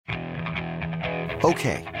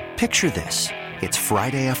Okay, picture this. It's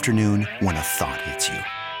Friday afternoon when a thought hits you.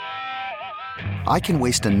 I can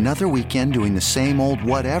waste another weekend doing the same old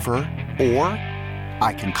whatever, or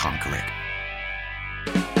I can conquer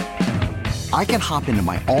it. I can hop into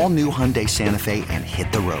my all-new Hyundai Santa Fe and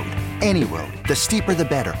hit the road. Any road. The steeper, the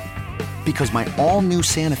better. Because my all-new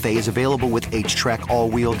Santa Fe is available with H-Track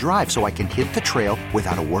all-wheel drive, so I can hit the trail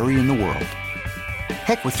without a worry in the world.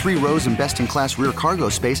 Heck, with 3 rows and best-in-class rear cargo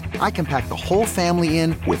space, I can pack the whole family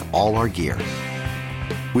in with all our gear.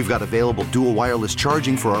 We've got available dual wireless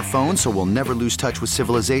charging for our phones, so we'll never lose touch with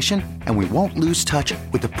civilization, and we won't lose touch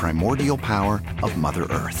with the primordial power of Mother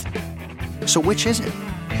Earth. So which is it?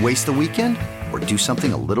 Waste the weekend or do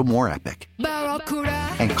something a little more epic?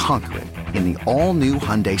 And conquer it in the all-new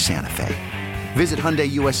Hyundai Santa Fe. Visit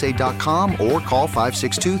HyundaiUSA.com or call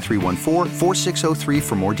 562-314-4603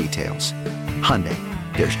 for more details. Hyundai,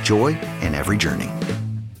 there's joy in every journey.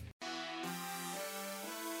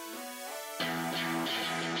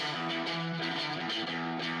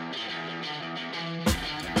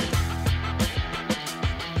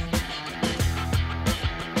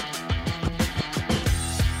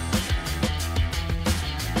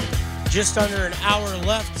 Just under an hour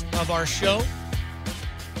left of our show.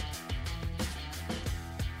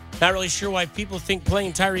 Not really sure why people think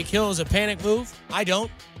playing Tyreek Hill is a panic move. I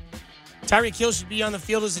don't. Tyreek Hill should be on the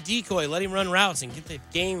field as a decoy. Let him run routes and get the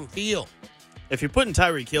game feel. If you're putting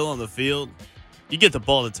Tyreek Hill on the field, you get the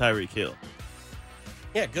ball to Tyreek Hill.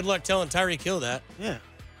 Yeah, good luck telling Tyreek Hill that. Yeah.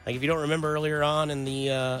 Like if you don't remember earlier on in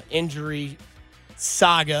the injury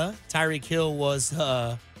saga, Tyreek Hill was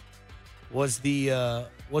the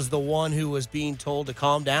one who was being told to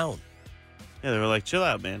calm down. Yeah, they were like, chill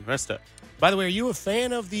out, man. Rest up. By the way, are you a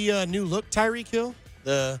fan of the new look Tyreek Hill?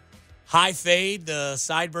 The high fade, the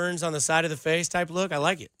sideburns on the side of the face type look? I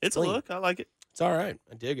like it. It's a look. I like it. It's all right.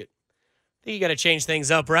 I dig it. I think you got to change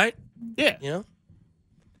things up, right? Yeah. You know?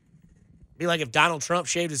 Be like if Donald Trump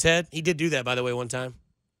shaved his head. He did do that, by the way, one time.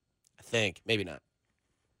 I think. Maybe not.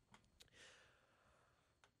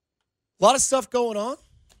 A lot of stuff going on.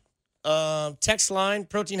 Text line,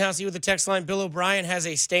 Protein House E with the text line. Bill O'Brien has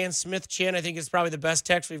a Stan Smith chin. I think it's probably the best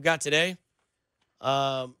text we've got today.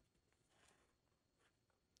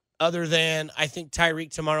 Other than I think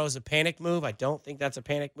Tyreek tomorrow is a panic move. I don't think that's a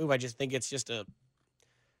panic move. I just think it's just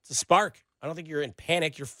it's a spark. I don't think you're in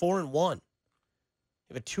panic. You're 4-1.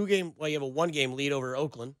 You have you have a 1-game lead over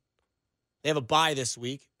Oakland. They have a bye this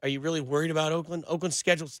week. Are you really worried about Oakland? Oakland's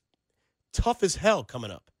schedule's tough as hell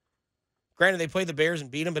coming up. Granted, they played the Bears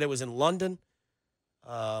and beat them, but it was in London.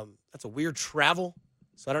 That's a weird travel.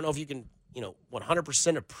 So I don't know if you can,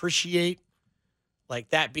 100% appreciate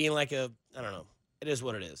like that being like I don't know. It is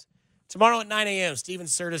what it is. Tomorrow at 9 a.m., Steven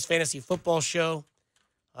Serta's Fantasy Football Show.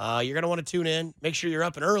 You're going to want to tune in. Make sure you're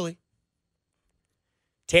up and early.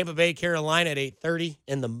 Tampa Bay, Carolina at 8:30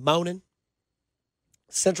 in the morning.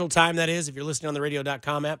 Central Time, that is, if you're listening on the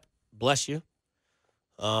radio.com app. Bless you.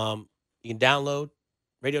 You can download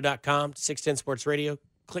radio.com, 610 Sports Radio.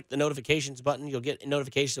 Click the notifications button. You'll get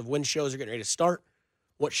notifications of when shows are getting ready to start,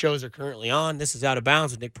 what shows are currently on. This is Out of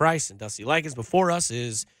Bounds with Nick Price and Dusty Likens. Before us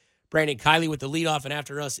is Brandon Kiley with the leadoff, and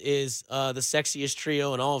after us is the sexiest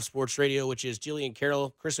trio in all of sports radio, which is Jillian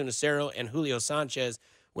Carroll, Chris Unicero, and Julio Sanchez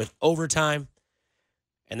with Overtime.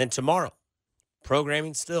 And then tomorrow,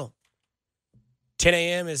 programming still. 10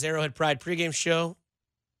 a.m. is Arrowhead Pride pregame show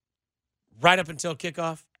right up until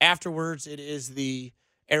kickoff. Afterwards, it is the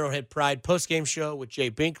Arrowhead Pride postgame show with Jay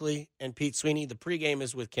Binkley and Pete Sweeney. The pregame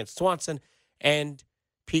is with Kent Swanson and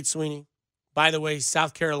Pete Sweeney. By the way,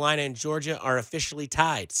 South Carolina and Georgia are officially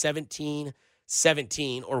tied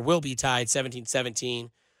 17-17, or will be tied 17-17,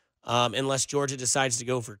 unless Georgia decides to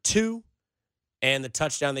go for 2, and the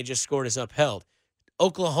touchdown they just scored is upheld.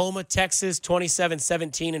 Oklahoma, Texas,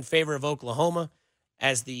 27-17 in favor of Oklahoma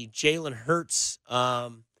as the Jalen Hurts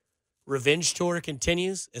revenge tour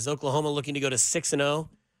continues. Is Oklahoma looking to go to 6-0,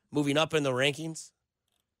 moving up in the rankings?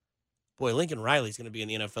 Boy, Lincoln Riley's going to be in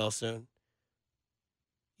the NFL soon.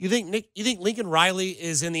 You think Lincoln Riley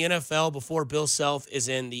is in the NFL before Bill Self is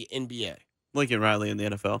in the NBA? Lincoln Riley in the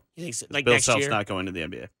NFL. You think so? Like Bill next Self's year? not going to the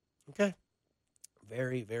NBA. Okay.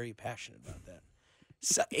 Very, very passionate about that.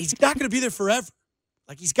 So, he's not going to be there forever.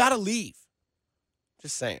 Like, he's got to leave.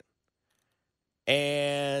 Just saying.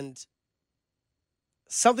 And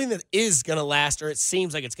something that is going to last, or it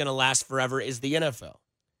seems like it's going to last forever, is the NFL.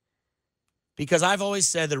 Because I've always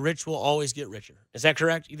said the rich will always get richer. Is that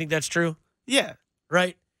correct? You think that's true? Yeah.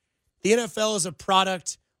 Right? The NFL is a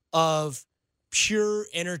product of pure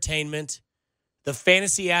entertainment. The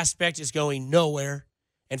fantasy aspect is going nowhere.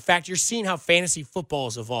 In fact, you're seeing how fantasy football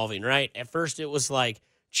is evolving, right? At first, it was like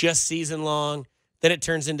just season long. then it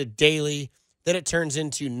turns into daily, then it turns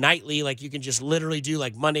into nightly. Like you can just literally do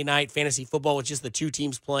like Monday night fantasy football with just the two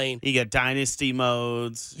teams playing. You got dynasty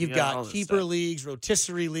modes. You've all got this keeper stuff. leagues,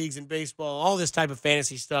 rotisserie leagues in baseball, all this type of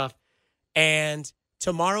fantasy stuff. And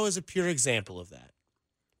tomorrow is a pure example of that.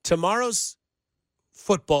 Tomorrow's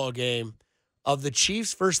football game of the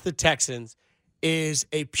Chiefs versus the Texans is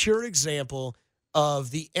a pure example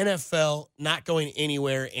of the NFL not going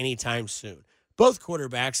anywhere anytime soon. Both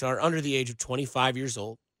quarterbacks are under the age of 25 years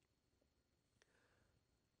old.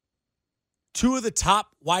 Two of the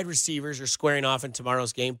top wide receivers are squaring off in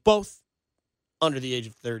tomorrow's game, both under the age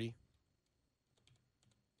of 30.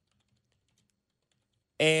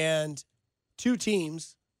 And two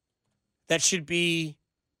teams that should be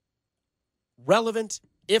relevant,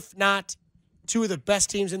 if not two of the best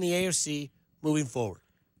teams in the AFC moving forward.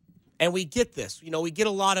 And we get this. We get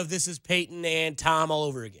a lot of this is Peyton and Tom all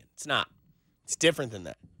over again. It's not. It's different than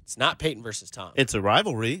that. It's not Peyton versus Tom. It's a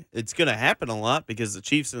rivalry. It's going to happen a lot because the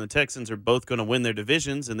Chiefs and the Texans are both going to win their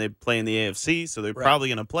divisions, and they play in the AFC, so they're probably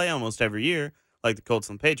going to play almost every year like the Colts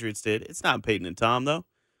and Patriots did. It's not Peyton and Tom, though.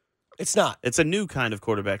 It's not. It's a new kind of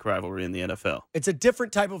quarterback rivalry in the NFL. It's a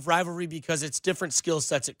different type of rivalry because it's different skill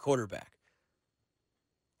sets at quarterback.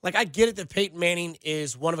 Like, I get it that Peyton Manning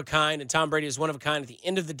is one of a kind and Tom Brady is one of a kind. At the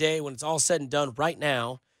end of the day, when it's all said and done right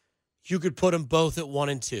now, you could put them both at 1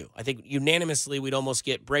 and 2. I think unanimously we'd almost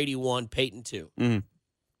get Brady 1, Peyton 2. Mm-hmm.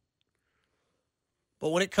 But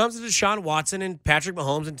when it comes to Deshaun Watson and Patrick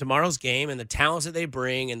Mahomes in tomorrow's game and the talents that they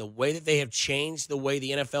bring and the way that they have changed the way the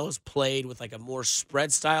NFL is played with like a more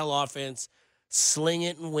spread style offense, sling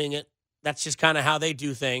it and wing it, that's just kind of how they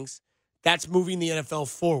do things. That's moving the NFL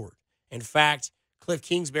forward. In fact, Cliff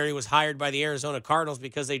Kingsbury was hired by the Arizona Cardinals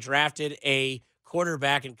because they drafted a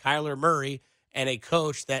quarterback in Kyler Murray and a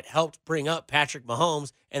coach that helped bring up Patrick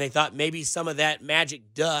Mahomes, and they thought maybe some of that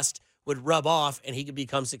magic dust would rub off and he could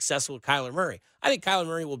become successful with Kyler Murray. I think Kyler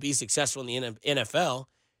Murray will be successful in the NFL.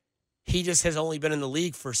 He just has only been in the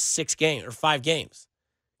league for 5 games.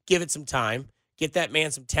 Give it some time. Get that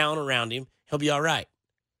man some talent around him. He'll be all right.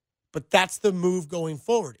 But that's the move going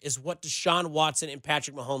forward, is what Deshaun Watson and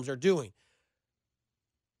Patrick Mahomes are doing.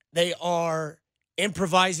 They are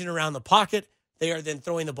improvising around the pocket. They are then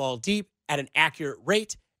throwing the ball deep at an accurate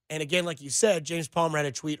rate. And again, like you said, James Palmer had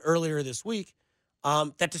a tweet earlier this week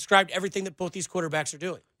that described everything that both these quarterbacks are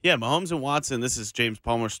doing. Yeah, Mahomes and Watson, this is James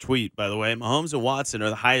Palmer's tweet, by the way. Mahomes and Watson are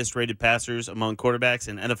the highest-rated passers among quarterbacks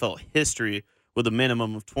in NFL history with a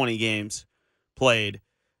minimum of 20 games played.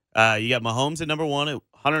 You got Mahomes at number 1 at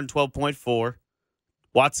 112.4,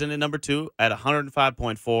 Watson at number 2 at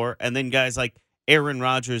 105.4, and then guys like Aaron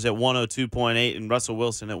Rodgers at 102.8 and Russell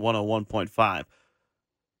Wilson at 101.5.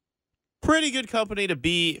 Pretty good company to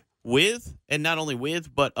be with, and not only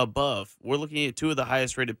with, but above. We're looking at two of the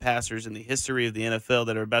highest-rated passers in the history of the NFL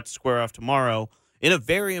that are about to square off tomorrow in a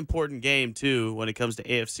very important game, too, when it comes to the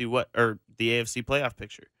AFC playoff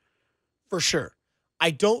picture. For sure.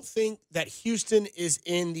 I don't think that Houston is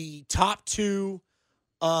in the top 2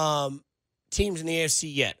 teams in the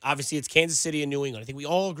AFC yet. Obviously, it's Kansas City and New England. I think we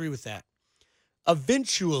all agree with that.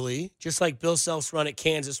 Eventually, just like Bill Self's run at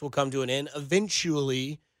Kansas will come to an end,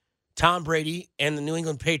 eventually Tom Brady and the New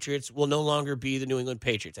England Patriots will no longer be the New England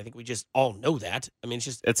Patriots. I think we just all know that. I mean, it's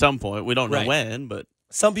just at some point. We don't know right. when, but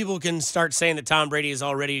some people can start saying that Tom Brady is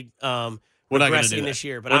already we're not going to do this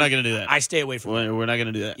year. But we're not going to do that. I stay away from that. We're not going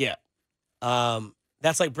to do that. Yeah.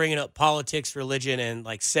 That's like bringing up politics, religion, and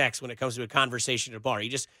like sex when it comes to a conversation at a bar.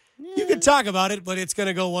 You can talk about it, but it's going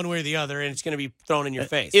to go one way or the other, and it's going to be thrown in your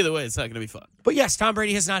face. Either way, it's not going to be fun. But yes, Tom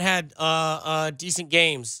Brady has not had decent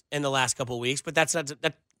games in the last couple of weeks, but that's not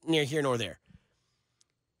near here nor there.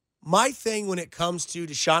 My thing when it comes to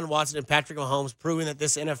Deshaun Watson and Patrick Mahomes proving that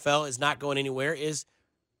this NFL is not going anywhere is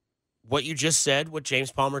what you just said, what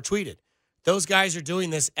James Palmer tweeted. Those guys are doing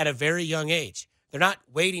this at a very young age. They're not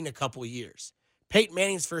waiting a couple of years. Peyton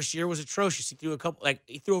Manning's first year was atrocious. He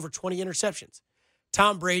threw over 20 interceptions.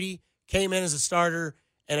 Tom Brady came in as a starter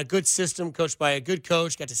and a good system coached by a good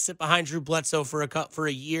coach, got to sit behind Drew Bledsoe for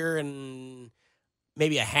a year and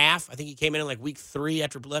maybe a half. I think he came in like week 3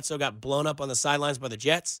 after Bledsoe got blown up on the sidelines by the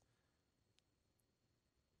Jets.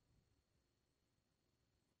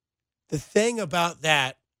 The thing about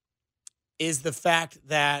that is the fact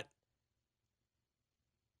that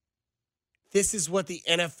this is what the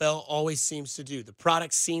NFL always seems to do. The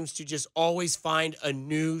product seems to just always find a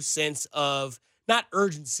new sense of not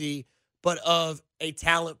urgency, but of a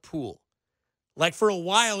talent pool. Like for a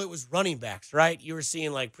while, it was running backs, right? You were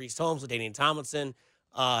seeing like Priest Holmes, LaDainian Tomlinson,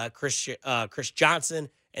 Chris Johnson,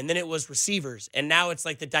 and then it was receivers. And now it's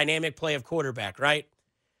like the dynamic play of quarterback, right?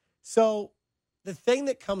 So the thing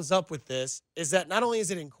that comes up with this is that not only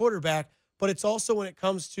is it in quarterback, but it's also when it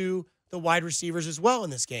comes to the wide receivers as well in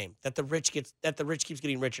this game that the rich keeps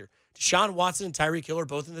getting richer. Deshaun Watson and Tyreek Hill are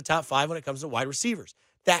both in the top 5 when it comes to wide receivers.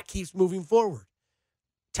 That keeps moving forward.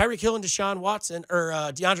 Tyreek Hill and Deshaun Watson or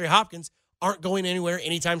DeAndre Hopkins aren't going anywhere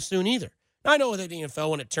anytime soon either. Now, I know that the NFL,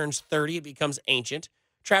 when it turns 30, it becomes ancient.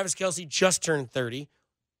 Travis Kelce just turned 30.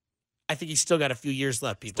 I think he's still got a few years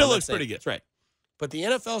left, people. Still looks pretty good. That's right. But the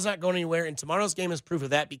NFL's not going anywhere, and tomorrow's game is proof of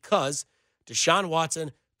that because Deshaun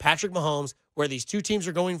Watson, Patrick Mahomes, where these two teams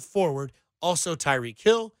are going forward, also Tyreek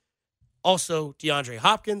Hill, also DeAndre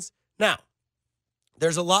Hopkins. Now,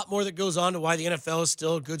 there's a lot more that goes on to why the NFL is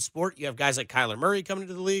still a good sport. You have guys like Kyler Murray coming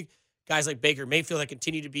into the league, guys like Baker Mayfield that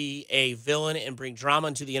continue to be a villain and bring drama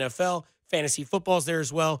into the NFL. Fantasy football's there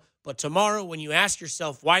as well. But tomorrow, when you ask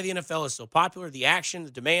yourself why the NFL is so popular, the action,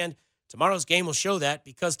 the demand, tomorrow's game will show that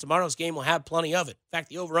because tomorrow's game will have plenty of it. In fact,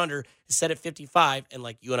 the over-under is set at 55, and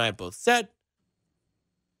like you and I have both said,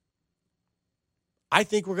 I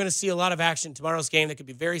think we're going to see a lot of action in tomorrow's game that could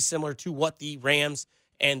be very similar to what the Rams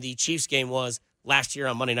and the Chiefs game was last year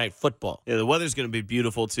on Monday Night Football. Yeah, the weather's going to be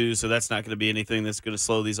beautiful, too, so that's not going to be anything that's going to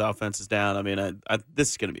slow these offenses down. I mean,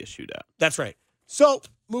 this is going to be a shootout. That's right. So,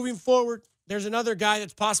 moving forward, there's another guy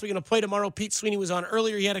that's possibly going to play tomorrow. Pete Sweeney was on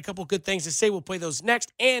earlier. He had a couple good things to say. We'll play those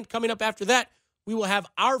next. And coming up after that, we will have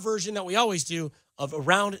our version that we always do of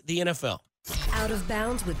Around the NFL. Out of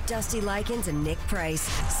Bounds with Dusty Likens and Nick Price.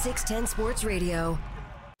 610 Sports Radio.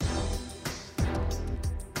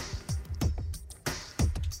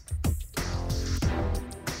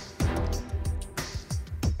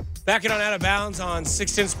 Back it on Out of Bounds on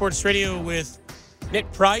 610 Sports Radio with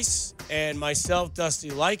Nick Price and myself, Dusty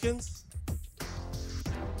Likens.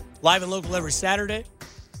 Live and local every Saturday.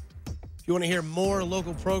 If you want to hear more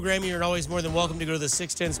local programming, you're always more than welcome to go to the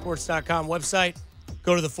 610sports.com website,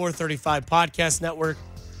 go to the 435 Podcast Network,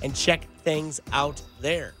 and check things out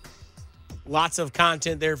there. Lots of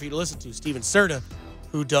content there for you to listen to. Steven Serta,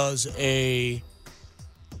 who does a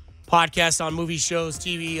podcast on movie shows,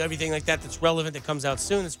 TV, everything like that that's relevant that comes out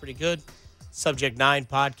soon. That's pretty good. Subject 9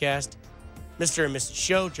 podcast. Mr. and Mrs.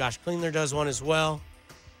 Show. Josh Klingler does one as well.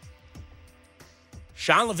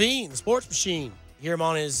 Sean Levine, the Sports Machine. You hear him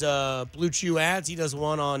on his Blue Chew ads. He does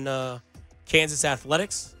one on Kansas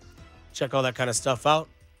Athletics. Check all that kind of stuff out.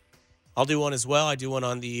 I'll do one as well. I do one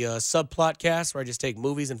on the Subplotcast where I just take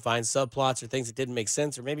movies and find subplots or things that didn't make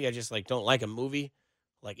sense, or maybe I just don't like a movie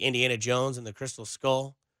like Indiana Jones and the Crystal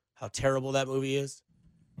Skull. How terrible that movie is.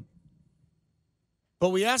 But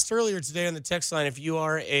we asked earlier today on the text line if you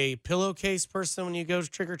are a pillowcase person when you go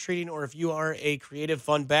trick-or-treating or if you are a creative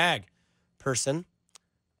fun bag person.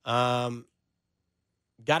 Got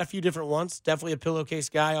a few different ones. Definitely a pillowcase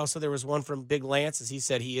guy. Also, there was one from Big Lance, as he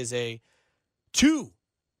said he is a 2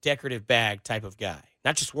 decorative bag type of guy.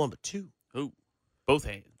 Not just one, but 2. Ooh, both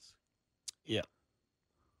hands. Yeah.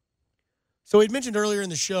 So we'd mentioned earlier in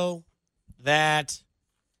the show that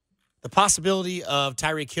the possibility of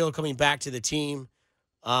Tyreek Hill coming back to the team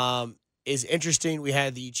is interesting. We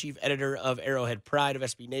had the chief editor of Arrowhead Pride of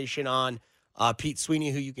SB Nation on, Pete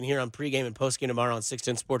Sweeney, who you can hear on pregame and postgame tomorrow on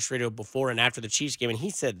 610 Sports Radio before and after the Chiefs game. And he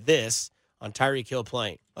said this on Tyreek Hill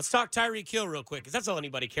playing. Let's talk Tyreek Hill real quick, because that's all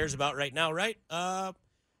anybody cares about right now, right?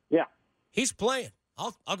 Yeah. He's playing.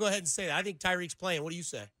 I'll go ahead and say that. I think Tyreek's playing. What do you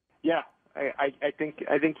say? Yeah, I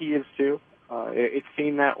think he is too. It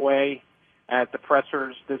seemed that way at the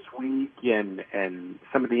pressers this week, and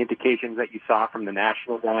some of the indications that you saw from the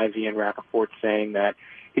national guys, Ian Rappaport saying that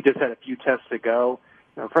he just had a few tests to go.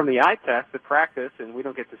 From the eye test at practice, and we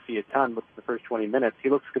don't get to see a ton, but the first 20 minutes, he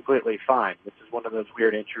looks completely fine. This is one of those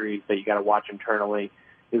weird injuries that you got to watch internally.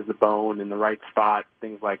 Is the bone in the right spot?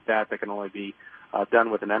 Things like that can only be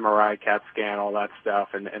done with an MRI, CAT scan, all that stuff.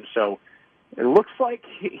 And so it looks like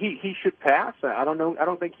he should pass. I don't know. I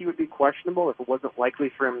don't think he would be questionable if it wasn't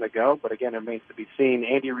likely for him to go. But again, it remains to be seen.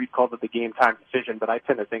 Andy Reid called it the game time decision, but I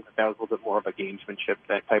tend to think that was a little bit more of a gamesmanship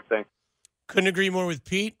type thing. Couldn't agree more with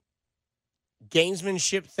Pete.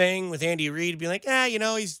 Gamesmanship thing with Andy Reid, being like,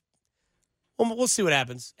 we'll see what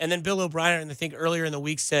happens. And then Bill O'Brien, I think earlier in the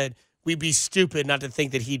week, said we'd be stupid not to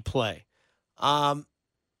think that he'd play. I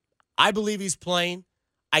believe he's playing.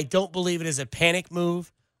 I don't believe it is a panic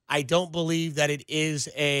move. I don't believe that it is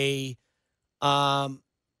a bleep,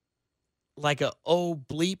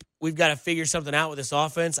 we've got to figure something out with this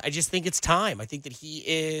offense. I just think it's time. I think that he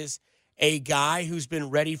is a guy who's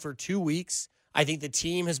been ready for 2 weeks. I think the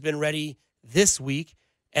team has been ready this week,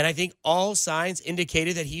 and I think all signs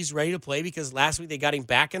indicated that he's ready to play because last week they got him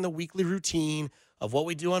back in the weekly routine of what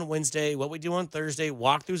we do on Wednesday, what we do on Thursday,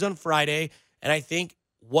 walkthroughs on Friday, and I think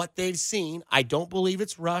what they've seen. I don't believe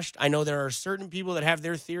it's rushed. I know there are certain people that have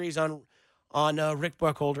their theories on Rick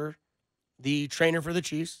Burkholder, the trainer for the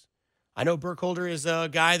Chiefs. I know Burkholder is a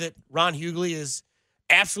guy that Ron Hughley is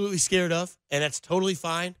absolutely scared of, and that's totally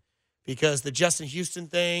fine because the Justin Houston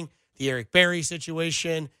thing, the Eric Berry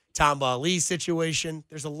situation, Tom Ali situation,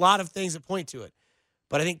 there's a lot of things that point to it.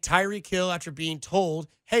 But I think Tyreek Hill, after being told,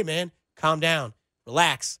 hey, man, calm down,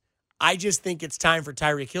 relax, I just think it's time for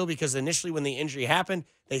Tyreek Hill because initially when the injury happened,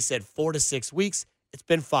 they said 4 to 6 weeks. It's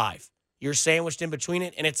been 5. You're sandwiched in between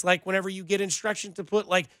it, and it's like whenever you get instructions to put,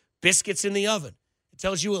 like, biscuits in the oven. It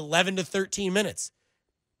tells you 11 to 13 minutes.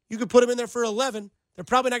 You could put them in there for 11. They're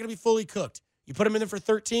probably not going to be fully cooked. You put them in there for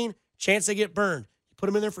 13, chance they get burned. You put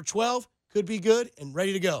them in there for 12, could be good and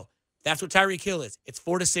ready to go. That's what Tyreek Hill is. It's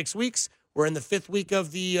 4 to 6 weeks. We're in the 5th week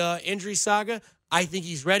of the injury saga. I think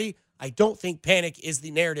he's ready. I don't think panic is the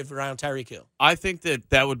narrative around Tyreek Hill. I think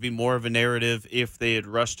that would be more of a narrative if they had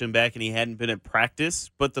rushed him back and he hadn't been at practice.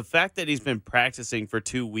 But the fact that he's been practicing for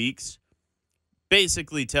 2 weeks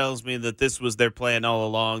basically tells me that this was their plan all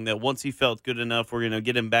along, that once he felt good enough, we're going to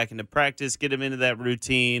get him back into practice, get him into that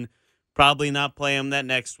routine, probably not play him that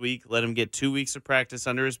next week, let him get 2 weeks of practice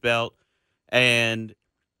under his belt, and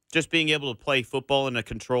just being able to play football in a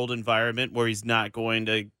controlled environment where he's not going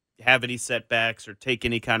to have any setbacks or take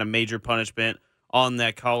any kind of major punishment on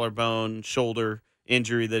that collarbone, shoulder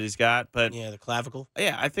injury that he's got. But yeah, the clavicle.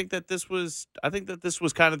 Yeah, I think that this was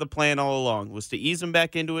kind of the plan all along, was to ease him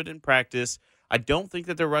back into it in practice. I don't think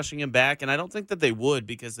that they're rushing him back, and I don't think that they would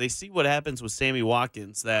because they see what happens with Sammy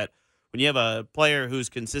Watkins, that when you have a player who's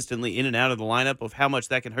consistently in and out of the lineup, of how much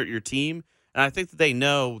that can hurt your team. And I think that they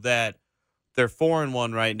know that they're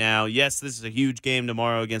 4-1 right now. Yes, this is a huge game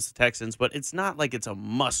tomorrow against the Texans, but it's not like it's a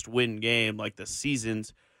must-win game like the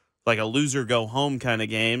season's like a loser-go-home kind of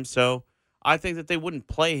game. So I think that they wouldn't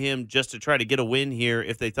play him just to try to get a win here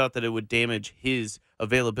if they thought that it would damage his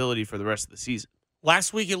availability for the rest of the season.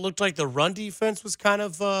 Last week, it looked like the run defense was kind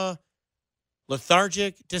of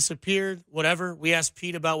lethargic, disappeared, whatever. We asked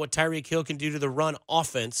Pete about what Tyreek Hill can do to the run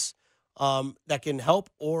offense that can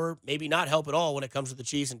help or maybe not help at all when it comes to the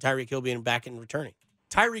Chiefs and Tyreek Hill being back and returning.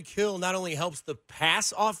 Tyreek Hill not only helps the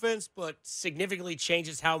pass offense, but significantly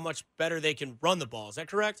changes how much better they can run the ball. Is that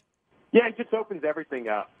correct? Yeah, it just opens everything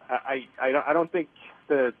up. I don't think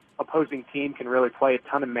the opposing team can really play a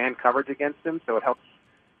ton of man coverage against him, so it helps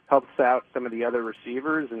out some of the other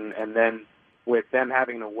receivers, and then with them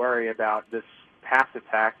having to worry about this pass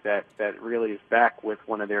attack that really is back with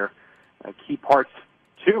one of their key parts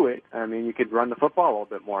to it. I mean, you could run the football a little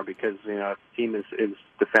bit more because, if the team is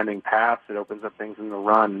defending pass, it opens up things in the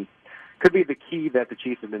run. Could be the key that the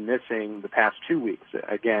Chiefs have been missing the past 2 weeks.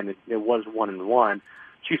 Again, it was 1-1.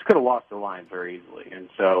 Chiefs could have lost the line very easily, and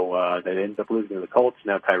so they ended up losing to the Colts.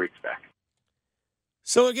 Now Tyreek's back.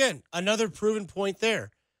 So again, another proven point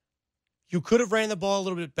there. You could have ran the ball a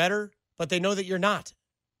little bit better, but they know that you're not.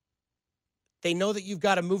 They know that you've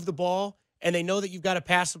got to move the ball, and they know that you've got to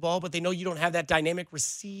pass the ball, but they know you don't have that dynamic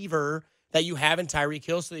receiver that you have in Tyreek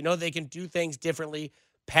Hill, so they know they can do things differently,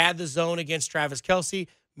 pad the zone against Travis Kelce,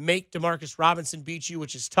 make Demarcus Robinson beat you,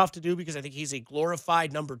 which is tough to do because I think he's a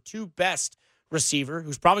glorified number 2 best receiver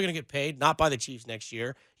who's probably going to get paid, not by the Chiefs next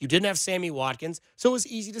year. You didn't have Sammy Watkins, so it was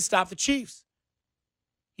easy to stop the Chiefs.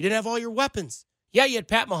 You didn't have all your weapons. Yeah, you had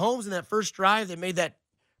Pat Mahomes in that first drive that made that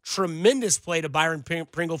tremendous play to Byron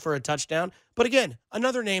Pringle for a touchdown. But again,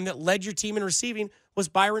 another name that led your team in receiving was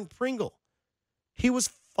Byron Pringle. He was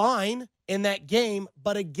fine in that game,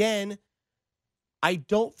 but again, I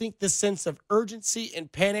don't think the sense of urgency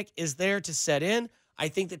and panic is there to set in. I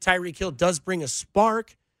think that Tyreek Hill does bring a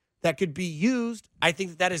spark that could be used. I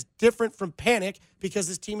think that is different from panic because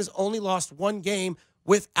this team has only lost 1 game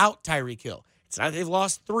without Tyreek Hill. It's not they've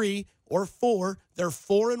lost 3 or 4. They're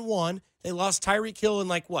 4-1. They lost Tyreek Hill in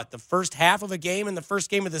the first half of a game in the first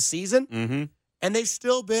game of the season. Mm-hmm. And they've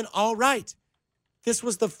still been all right. This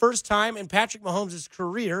was the first time in Patrick Mahomes'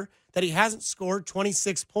 career that he hasn't scored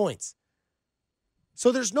 26 points.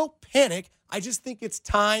 So there's no panic. I just think it's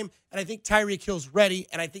time, and I think Tyreek Hill's ready,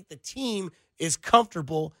 and I think the team is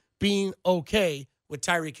comfortable being okay with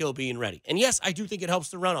Tyreek Hill being ready. And yes, I do think it helps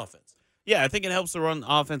the run offense. Yeah, I think it helps the run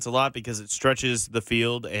offense a lot because it stretches the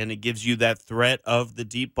field and it gives you that threat of the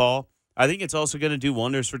deep ball. I think it's also going to do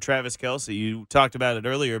wonders for Travis Kelce. You talked about it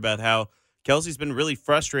earlier about how Kelce's been really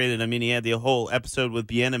frustrated. I mean, he had the whole episode with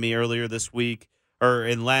Bieniemy earlier this week, or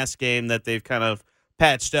in last game, that they've kind of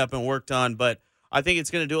patched up and worked on. But I think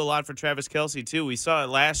it's going to do a lot for Travis Kelce, too. We saw it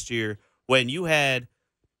last year when you had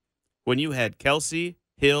Kelce,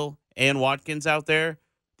 Hill, and Watkins out there,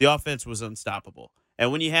 the offense was unstoppable.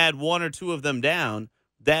 And when you had 1 or 2 of them down,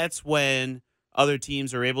 that's when other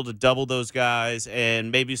teams are able to double those guys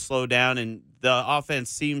and maybe slow down, and the offense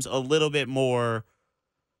seems a little bit more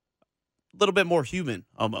human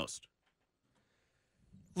almost.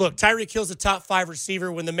 Look, Tyreek Hill's a top 5 receiver.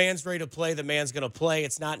 When the man's ready to play, the man's going to play.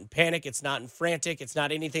 It's not in panic. It's not in frantic. It's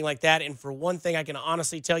not anything like that. And for one thing, I can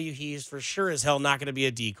honestly tell you, he's for sure as hell not going to be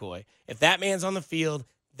a decoy. If that man's on the field,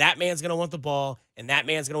 that man's going to want the ball, and that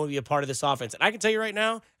man's going to want to be a part of this offense. And I can tell you right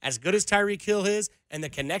now, as good as Tyreek Hill is and the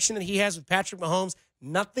connection that he has with Patrick Mahomes,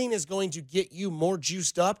 nothing is going to get you more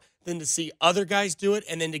juiced up than to see other guys do it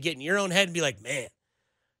and then to get in your own head and be like, man,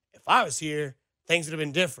 if I was here, things would have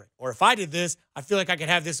been different. Or if I did this, I feel like I could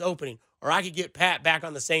have this opening. Or I could get Pat back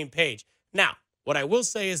on the same page. Now, what I will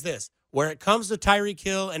say is this. Where it comes to Tyreek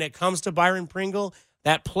Hill and it comes to Byron Pringle,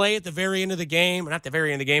 that play at the very end of the game, not the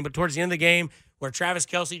very end of the game, but towards the end of the game, where Travis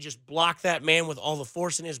Kelce just blocked that man with all the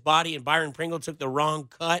force in his body and Byron Pringle took the wrong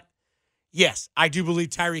cut. Yes, I do believe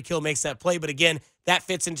Tyreek Hill makes that play. But again, that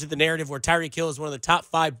fits into the narrative where Tyreek Hill is one of the top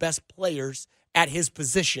 5 best players at his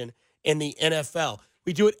position in the NFL.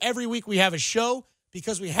 We do it every week. We have a show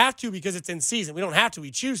because we have to, because it's in season. We don't have to. We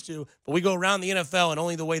choose to. But we go around the NFL in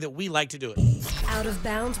only the way that we like to do it. Out of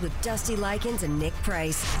Bounds with Dusty Likens and Nick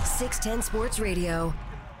Price. 610 Sports Radio.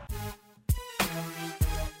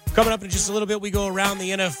 Coming up in just a little bit, we go around the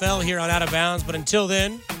NFL here on Out of Bounds. But until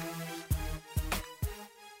then,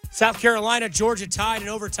 South Carolina, Georgia tied in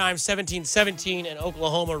overtime 17-17, and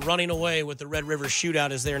Oklahoma running away with the Red River Shootout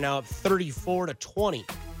as they're now up 34-20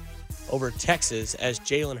 over Texas as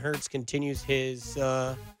Jalen Hurts continues his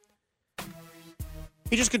his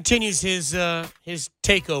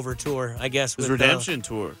takeover tour, I guess. His redemption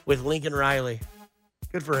tour. With Lincoln Riley.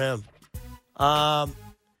 Good for him. For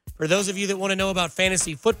those of you that want to know about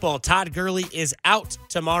fantasy football, Todd Gurley is out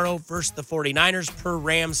tomorrow versus the 49ers per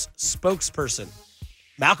Rams spokesperson.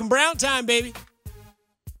 Malcolm Brown time, baby.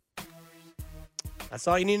 That's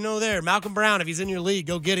all you need to know there. Malcolm Brown, if he's in your league,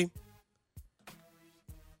 go get him.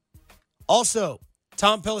 Also,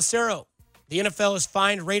 Tom Pelissero. The NFL has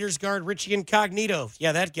fined Raiders guard Richie Incognito.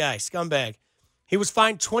 Yeah, that guy, scumbag. He was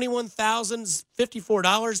fined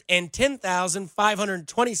 $21,054 and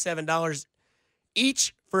 $10,527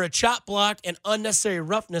 each for a chop block and unnecessary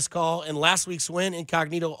roughness call in last week's win.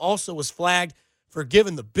 Incognito also was flagged for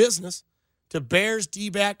giving the business to Bears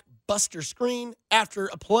D-back Buster Screen after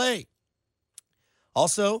a play.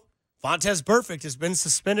 Also, Vontaze Burfict has been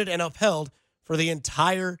suspended and upheld for the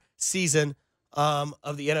entire season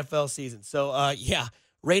of the NFL season. So,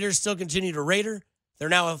 Raiders still continue to Raider. They're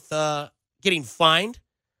now getting fined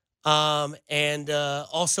and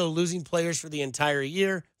also losing players for the entire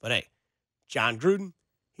year. But, hey, John Gruden,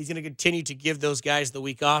 he's going to continue to give those guys the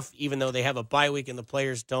week off, even though they have a bye week and the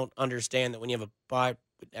players don't understand that when you have a bye.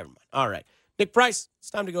 But never mind. All right. Nick Price,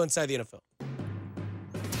 it's time to go inside the NFL.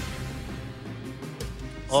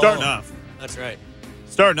 Starting off. That's right.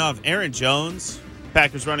 Starting off, Aaron Jones,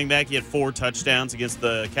 Packers running back. He had 4 touchdowns against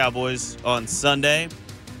the Cowboys on Sunday.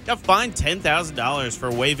 Got fined $10,000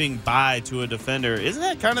 for waving bye to a defender. Isn't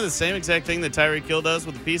that kind of the same exact thing that Tyreek Hill does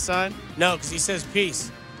with the peace sign? No, because he says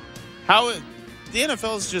peace. The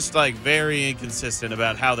NFL is just like very inconsistent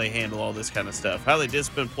about how they handle all this kind of stuff. How they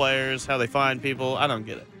discipline players, how they fine people. I don't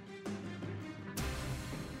get it.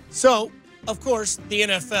 So, of course, the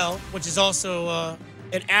NFL, which is also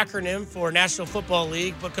an acronym for National Football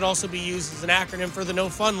League, but could also be used as an acronym for the No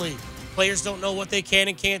Fun League. Players don't know what they can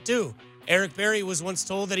and can't do. Eric Berry was once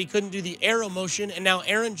told that he couldn't do the arrow motion, and now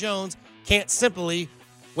Aaron Jones can't simply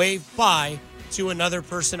wave bye to another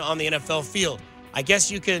person on the NFL field. I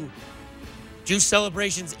guess you can do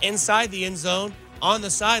celebrations inside the end zone, on the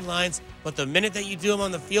sidelines, but the minute that you do them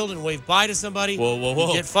on the field and wave bye to somebody,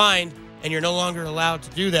 you get fined, and you're no longer allowed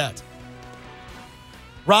to do that.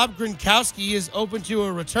 Rob Gronkowski is open to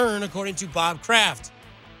a return, according to Bob Kraft.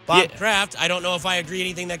 Kraft, I don't know if I agree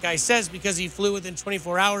anything that guy says because he flew within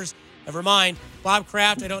 24 hours. Never mind. Bob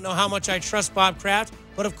Kraft, I don't know how much I trust Bob Kraft,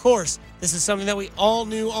 but of course, this is something that we all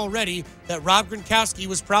knew already, that Rob Gronkowski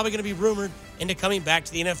was probably going to be rumored into coming back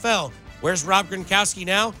to the NFL. Where's Rob Gronkowski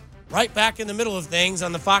now? Right back in the middle of things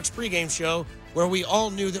on the Fox pregame show, where we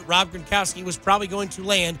all knew that Rob Gronkowski was probably going to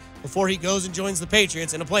land before he goes and joins the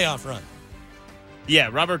Patriots in a playoff run. Yeah,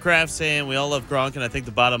 Robert Kraft saying we all love Gronk, and I think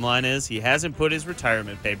the bottom line is he hasn't put his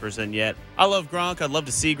retirement papers in yet. I love Gronk. I'd love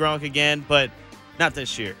to see Gronk again, but not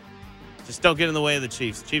this year. Just don't get in the way of the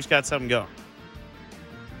Chiefs. The Chiefs got something going.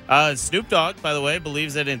 Snoop Dogg, by the way,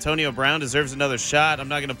 believes that Antonio Brown deserves another shot. I'm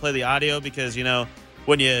not going to play the audio because,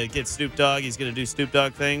 when you get Snoop Dogg, he's going to do Snoop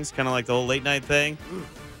Dogg things, kind of like the whole late night thing.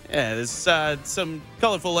 Yeah, there's some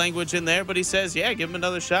colorful language in there, but he says, give him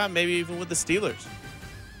another shot, maybe even with the Steelers.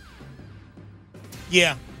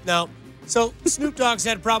 Yeah. Now, So Snoop Dogg's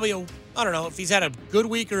had probably I don't know if he's had a good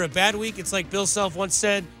week or a bad week. It's like Bill Self once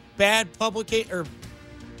said, bad public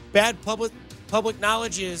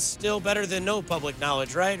knowledge is still better than no public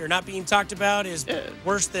knowledge, right? Or not being talked about is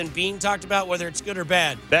worse than being talked about, whether it's good or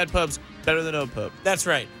bad. Bad pub's better than no pub. That's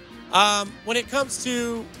right. When it comes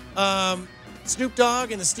to Snoop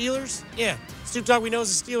Dogg and the Steelers, yeah, Snoop Dogg we know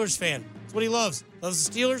is a Steelers fan. That's what he loves. Loves the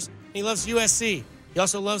Steelers, and he loves USC. He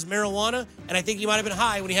also loves marijuana, and I think he might have been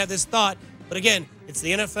high when he had this thought. But again, it's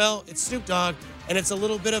the NFL, it's Snoop Dogg, and it's a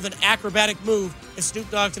little bit of an acrobatic move if Snoop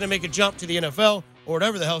Dogg's going to make a jump to the NFL or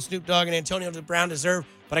whatever the hell Snoop Dogg and Antonio Brown deserve.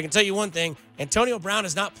 But I can tell you one thing, Antonio Brown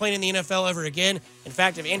is not playing in the NFL ever again. In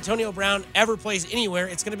fact, if Antonio Brown ever plays anywhere,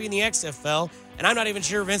 it's going to be in the XFL, and I'm not even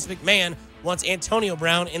sure Vince McMahon wants Antonio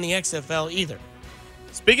Brown in the XFL either.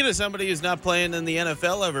 Speaking of somebody who's not playing in the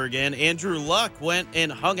NFL ever again, Andrew Luck went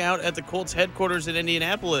and hung out at the Colts headquarters in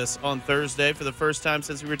Indianapolis on Thursday for the first time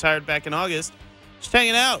since he retired back in August. Just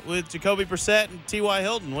hanging out with Jacoby Brissett and T.Y.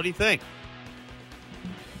 Hilton. What do you think?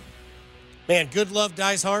 Man, good love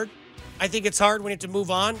dies hard. I think it's hard when you have to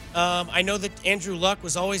move on. I know that Andrew Luck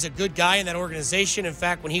was always a good guy in that organization. In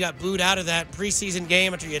fact, when he got booed out of that preseason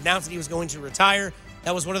game after he announced that he was going to retire,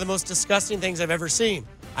 that was one of the most disgusting things I've ever seen.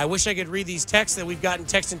 I wish I could read these texts that we've gotten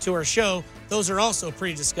texted into our show. Those are also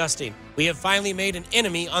pretty disgusting. We have finally made an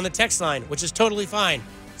enemy on the text line, which is totally fine.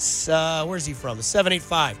 Where's he from? The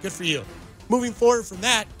 785. Good for you. Moving forward from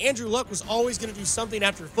that, Andrew Luck was always going to do something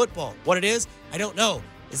after football. What it is, I don't know.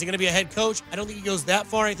 Is he going to be a head coach? I don't think he goes that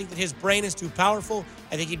far. I think that his brain is too powerful.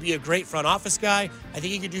 I think he'd be a great front office guy. I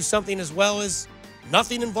think he could do something as well as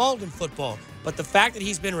nothing involved in football. But the fact that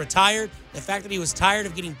he's been retired, the fact that he was tired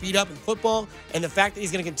of getting beat up in football, and the fact that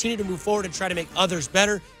he's going to continue to move forward and try to make others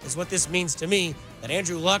better is what this means to me, that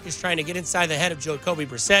Andrew Luck is trying to get inside the head of Jacoby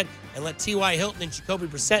Brissett and let T.Y. Hilton and Jacoby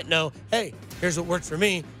Brissett know, hey, here's what worked for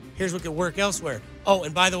me. Here's what could work elsewhere. Oh,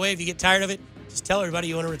 and by the way, if you get tired of it, just tell everybody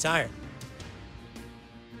you want to retire.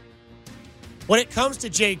 When it comes to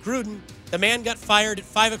Jay Gruden, the man got fired at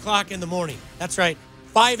 5 o'clock in the morning. That's right,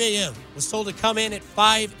 5 a.m. Was told to come in at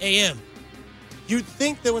 5 a.m. You'd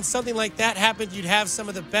think that when something like that happened, you'd have some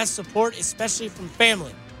of the best support, especially from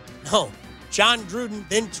family. No. John Gruden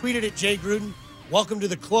then tweeted at Jay Gruden, welcome to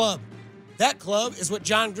the club. That club is what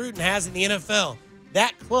John Gruden has in the NFL.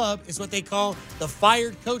 That club is what they call the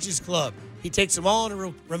Fired Coaches Club. He takes them all in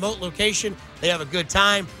a remote location. They have a good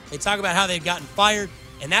time. They talk about how they've gotten fired.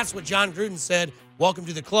 And that's what John Gruden said, welcome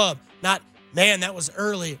to the club. Not, man, that was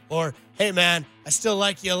early. Or, hey, man, I still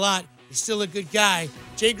like you a lot. You're still a good guy.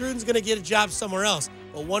 Jay Gruden's going to get a job somewhere else.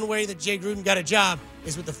 But one way that Jay Gruden got a job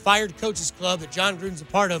is with the Fired Coaches Club that John Gruden's a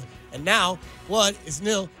part of. And now, blood is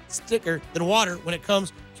nil, thicker than water when it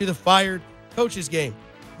comes to the Fired Coaches game.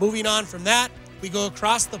 Moving on from that, we go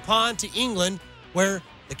across the pond to England, where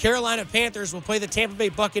the Carolina Panthers will play the Tampa Bay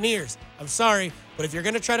Buccaneers. I'm sorry, but if you're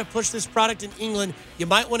going to try to push this product in England, you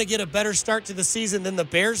might want to get a better start to the season than the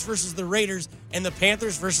Bears versus the Raiders and the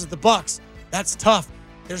Panthers versus the Bucs. That's tough.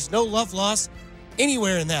 There's no love loss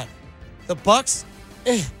anywhere in that. The Bucs,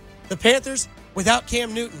 the Panthers without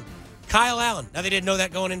Cam Newton, Kyle Allen. Now, they didn't know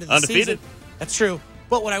that going into the Undefeated. season. That's true.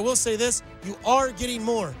 But what I will say this, you are getting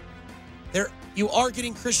more. You are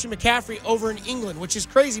getting Christian McCaffrey over in England, which is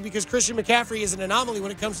crazy because Christian McCaffrey is an anomaly when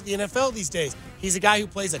it comes to the NFL these days. He's a guy who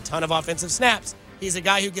plays a ton of offensive snaps. He's a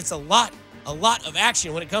guy who gets a lot of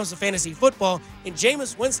action when it comes to fantasy football. And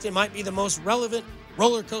Jameis Winston might be the most relevant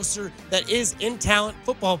roller coaster that is in talent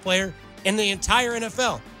football player in the entire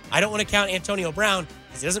NFL. I don't want to count Antonio Brown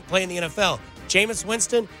because he doesn't play in the NFL. Jameis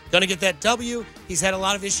Winston, going to get that W. He's had a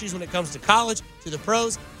lot of issues when it comes to college, to the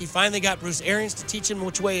pros. He finally got Bruce Arians to teach him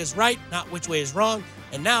which way is right, not which way is wrong.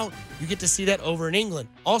 And now you get to see that over in England.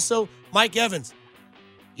 Also, Mike Evans.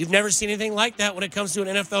 You've never seen anything like that when it comes to an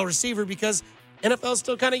NFL receiver because NFL is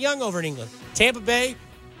still kind of young over in England. Tampa Bay,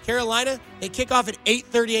 Carolina, they kick off at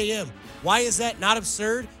 8:30 a.m. Why is that not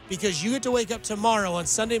absurd? Because you get to wake up tomorrow on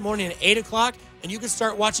Sunday morning at 8 o'clock and you can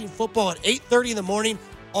start watching football at 8:30 in the morning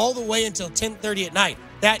all the way until 10:30 at night.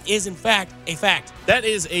 That is, in fact, a fact. That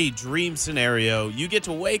is a dream scenario. You get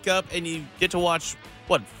to wake up and you get to watch,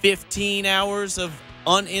 15 hours of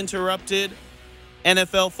uninterrupted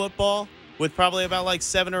NFL football with probably about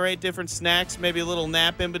 7 or 8 different snacks, maybe a little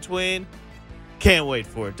nap in between. Can't wait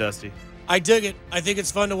for it, Dusty. I dig it. I think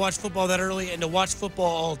it's fun to watch football that early and to watch football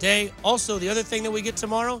all day. Also, the other thing that we get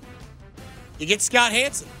tomorrow, you get Scott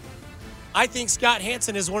Hanson. I think Scott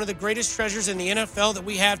Hanson is one of the greatest treasures in the NFL that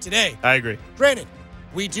we have today. I agree. Granted,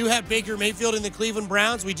 we do have Baker Mayfield in the Cleveland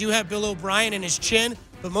Browns. We do have Bill O'Brien and his chin.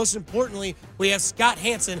 but most importantly, we have Scott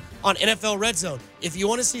Hansen on NFL Red Zone. If you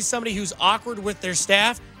want to see somebody who's awkward with their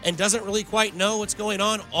staff and doesn't really quite know what's going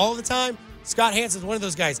on all the time, Scott Hansen's one of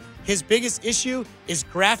those guys. His biggest issue is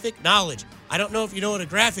graphic knowledge. I don't know if you know what a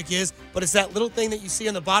graphic is, but it's that little thing that you see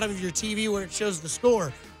on the bottom of your TV where it shows the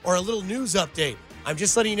score or a little news update. I'm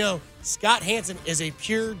just letting you know, Scott Hansen is a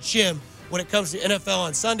pure gem when it comes to NFL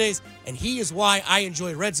on Sundays, and he is why I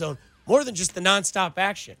enjoy Red Zone more than just the nonstop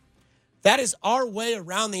action. That is our way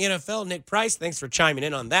around the NFL. Nick Price, thanks for chiming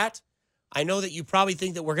in on that. I know that you probably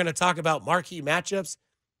think that we're going to talk about marquee matchups.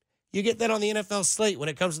 You get that on the NFL slate when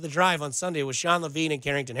it comes to the drive on Sunday with Sean Levine and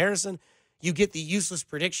Carrington Harrison. You get the useless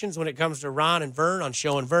predictions when it comes to Ron and Vern on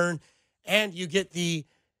Show and Vern. And you get the,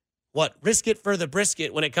 risk it for the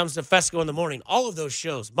brisket when it comes to Fesco in the morning. All of those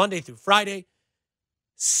shows, Monday through Friday,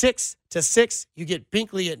 6 to 6. You get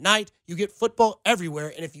Binkley at night. You get football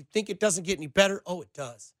everywhere. And if you think it doesn't get any better, oh, it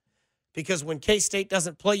does. Because when K-State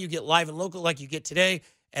doesn't play, you get live and local like you get today.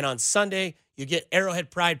 And on Sunday, you get Arrowhead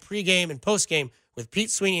Pride pregame and postgame with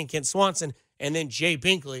Pete Sweeney and Ken Swanson, and then Jay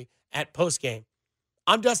Binkley at postgame.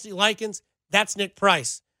 I'm Dusty Likens. That's Nick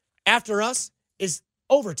Price. After us is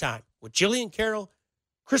Overtime with Jillian Carroll,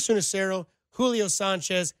 Chris Unicero, Julio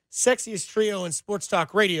Sanchez, sexiest trio in sports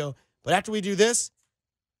talk radio. But after we do this,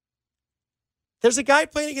 there's a guy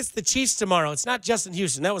playing against the Chiefs tomorrow. It's not Justin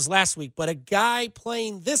Houston. That was last week. But a guy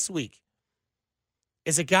playing this week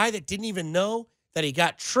is a guy that didn't even know that he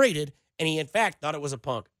got traded, and he, in fact, thought it was a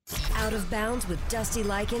punk. Out of Bounds with Dusty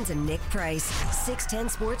Likens and Nick Price. 610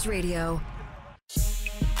 Sports Radio.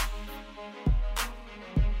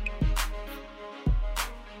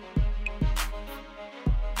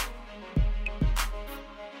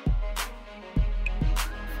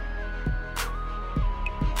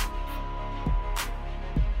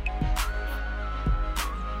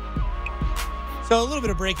 So a little bit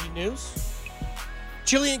of breaking news.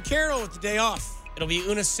 Jillian Carroll with the day off. It'll be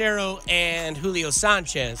Unicero and Julio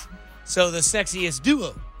Sanchez. So the sexiest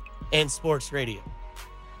duo in sports radio.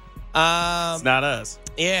 It's not us.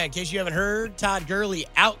 Yeah, in case you haven't heard, Todd Gurley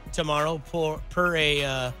out tomorrow per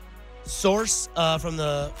a source from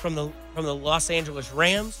the Los Angeles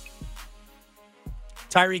Rams.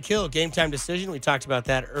 Tyreek Hill, game time decision. We talked about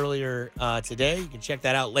that earlier today. You can check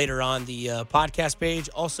that out later on the podcast page.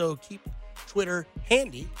 Also, keep Twitter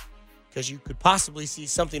handy because you could possibly see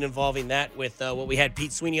something involving that with what we had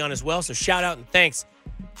Pete Sweeney on as well. So shout out and thanks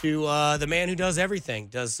to the man who does everything.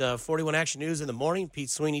 Does 41 Action News in the morning. Pete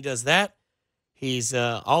Sweeney does that. He's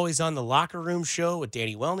always on the Locker Room Show with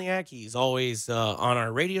Danny Welniak. He's always on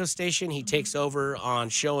our radio station. He takes over on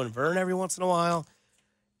Show and Vern every once in a while.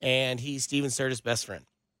 And he's Steven Serta's best friend,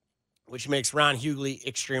 which makes Ron Hughley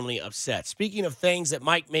extremely upset. Speaking of things that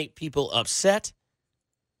might make people upset,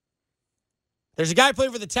 there's a guy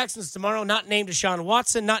playing for the Texans tomorrow, not named Deshaun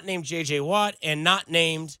Watson, not named J.J. Watt, and not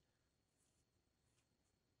named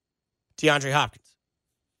DeAndre Hopkins.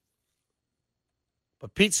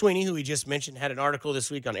 But Pete Sweeney, who we just mentioned, had an article this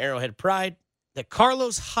week on Arrowhead Pride that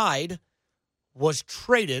Carlos Hyde was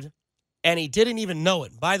traded, and he didn't even know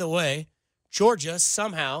it. By the way, Georgia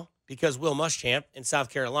somehow, because Will Muschamp in South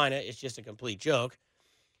Carolina, it's just a complete joke.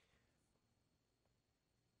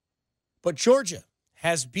 But Georgia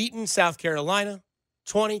has beaten South Carolina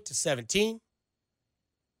 20-17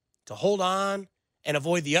 to hold on and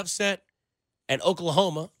avoid the upset. And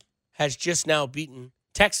Oklahoma has just now beaten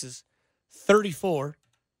Texas 34-27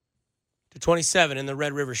 in the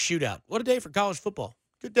Red River Shootout. What a day for college football.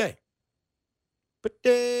 Good day.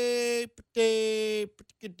 Good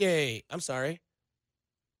day. I'm sorry.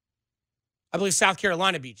 I believe South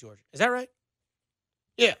Carolina beat Georgia. Is that right?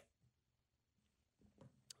 Yeah.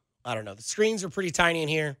 I don't know. The screens are pretty tiny in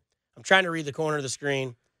here. I'm trying to read the corner of the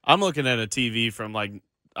screen. I'm looking at a TV from I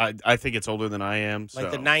think it's older than I am.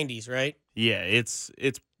 Like the 90s, right? Yeah, it's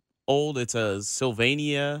old. It's a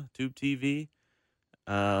Sylvania tube TV.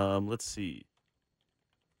 Let's see.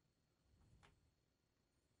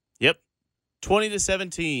 Yep.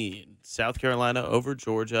 20-17. South Carolina over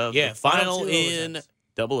Georgia. Yeah, the final two in overtimes.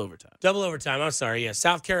 double overtime. Double overtime. I'm sorry. Yeah,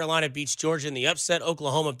 South Carolina beats Georgia in the upset.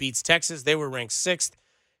 Oklahoma beats Texas. They were ranked 6th.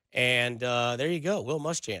 And there you go. Will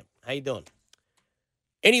Muschamp. How you doing?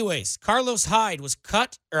 Anyways, Carlos Hyde was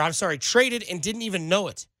traded and didn't even know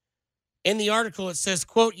it. In the article, it says,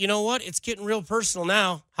 quote, "You know what? It's getting real personal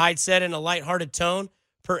now," Hyde said in a lighthearted tone.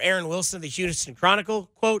 Per Aaron Wilson of the Houston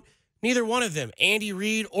Chronicle, quote, "Neither one of them, Andy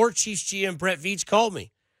Reid or Chiefs GM Brett Veach, called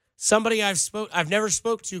me. Somebody I've never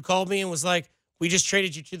spoke to called me and was like, 'We just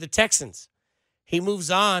traded you to the Texans.'" He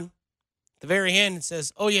moves on at the very end and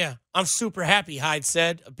says, "Oh, yeah, I'm super happy," Hyde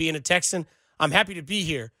said, of being a Texan. "I'm happy to be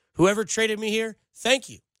here. Whoever traded me here, thank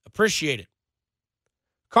you. Appreciate it."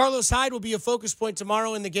 Carlos Hyde will be a focus point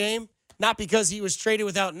tomorrow in the game, not because he was traded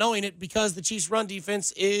without knowing it, because the Chiefs' run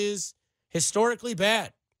defense is historically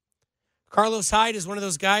bad. Carlos Hyde is one of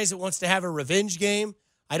those guys that wants to have a revenge game.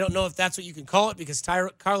 I don't know if that's what you can call it because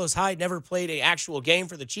Carlos Hyde never played an actual game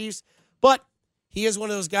for the Chiefs, but he is one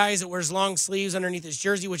of those guys that wears long sleeves underneath his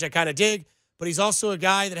jersey, which I kind of dig, but he's also a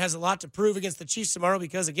guy that has a lot to prove against the Chiefs tomorrow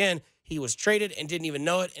because, again, he was traded and didn't even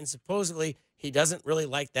know it, and supposedly he doesn't really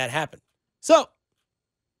like that happen. So,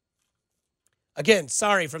 again,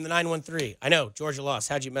 sorry from the 913. I know, Georgia lost.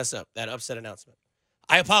 How'd you mess up that upset announcement?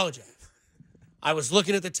 I apologize. I was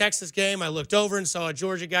looking at the Texas game. I looked over and saw a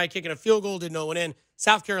Georgia guy kicking a field goal, didn't know it went in.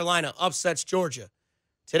 South Carolina upsets Georgia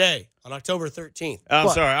today on October 13th. I'm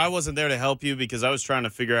sorry. I wasn't there to help you because I was trying to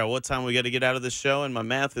figure out what time we got to get out of this show, and my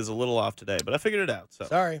math is a little off today, but I figured it out. So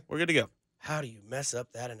sorry. We're good to go. How do you mess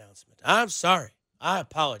up that announcement? I'm sorry. I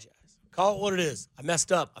apologize. Call it what it is. I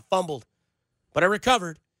messed up. I fumbled, but I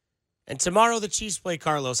recovered. And tomorrow the Chiefs play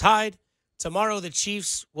Carlos Hyde. Tomorrow the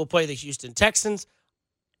Chiefs will play the Houston Texans.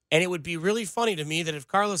 And it would be really funny to me that if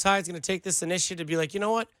Carlos Hyde's going to take this initiative to be like, you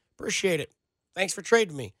know what? Appreciate it. Thanks for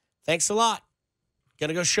trading me. Thanks a lot. Going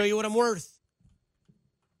to go show you what I'm worth.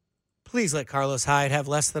 Please let Carlos Hyde have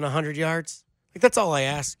less than 100 yards. Like, that's all I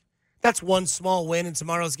ask. That's one small win in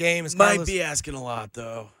tomorrow's game. Might be asking a lot,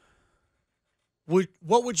 though.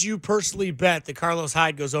 What would you personally bet that Carlos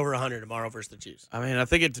Hyde goes over 100 tomorrow versus the Chiefs? I mean, I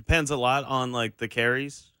think it depends a lot on, like, the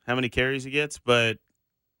carries, how many carries he gets, but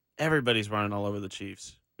everybody's running all over the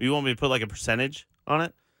Chiefs. You want me to put, like, a percentage on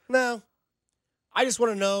it? No. I just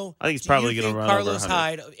want to know. I think he's probably going to run Carlos over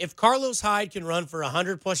 100. Hyde, if Carlos Hyde can run for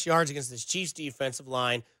 100-plus yards against this Chiefs defensive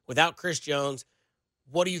line without Chris Jones,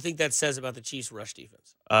 what do you think that says about the Chiefs' rush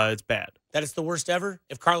defense? It's bad. That it's the worst ever?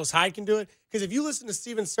 If Carlos Hyde can do it? Because if you listen to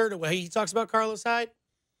Steven Serta, when he talks about Carlos Hyde,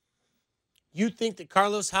 you think that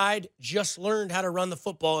Carlos Hyde just learned how to run the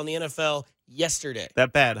football in the NFL yesterday.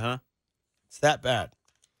 That bad, huh? It's that bad.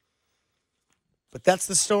 But that's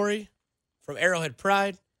the story from Arrowhead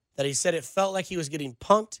Pride, that he said it felt like he was getting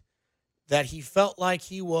punked, that he felt like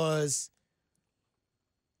he was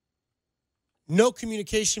no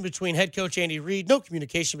communication between head coach Andy Reid, no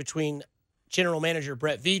communication between general manager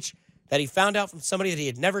Brett Veach, that he found out from somebody that he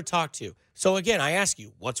had never talked to. So again, I ask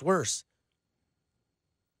you, what's worse?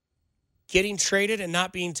 Getting traded and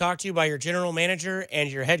not being talked to by your general manager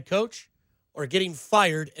and your head coach, or getting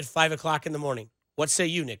fired at 5 o'clock in the morning? What say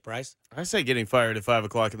you, Nick Price? I say getting fired at 5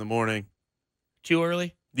 o'clock in the morning. Too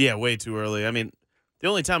early? Yeah, way too early. I mean, the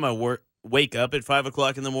only time I wake up at 5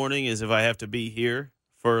 o'clock in the morning is if I have to be here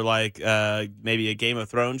for, like, maybe a Game of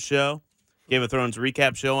Thrones show, Game of Thrones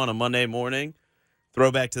recap show on a Monday morning.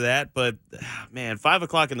 Throwback to that. But, man, 5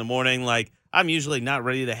 o'clock in the morning, like, I'm usually not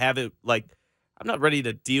ready to have it. Like, I'm not ready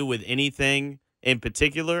to deal with anything in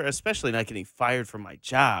particular, especially not getting fired from my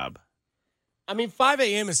job. I mean, 5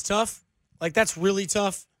 a.m. is tough. Like, that's really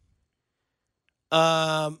tough.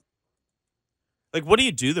 Like, what do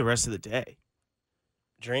you do the rest of the day?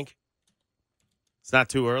 Drink? It's not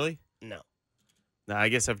too early? No. No, I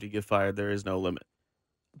guess after you get fired, there is no limit.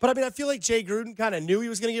 But, I mean, I feel like Jay Gruden kind of knew he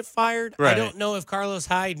was going to get fired. Right. I don't know if Carlos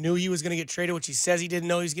Hyde knew he was going to get traded, which he says he didn't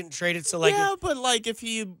know he was getting traded. So, like, yeah, but, like, if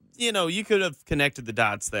you could have connected the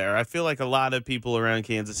dots there. I feel like a lot of people around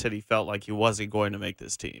Kansas City felt like he wasn't going to make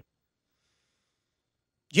this team.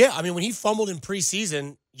 yeah, I mean, when he fumbled in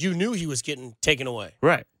preseason, you knew he was getting taken away.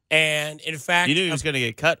 Right. And, in fact, You knew he was going to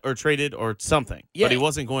get cut or traded or something, Yeah. but he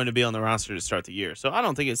wasn't going to be on the roster to start the year. So I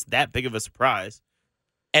don't think it's that big of a surprise.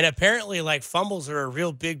 and apparently, like, fumbles are a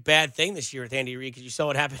real big bad thing this year with Andy Reid, because you saw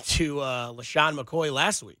what happened to LaShawn McCoy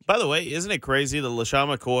last week. By the way, isn't it crazy that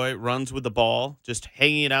LaShawn McCoy runs with the ball, just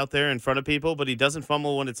hanging it out there in front of people, but he doesn't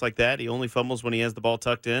fumble when it's like that? He only fumbles when he has the ball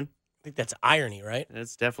tucked in. I think that's irony, right? And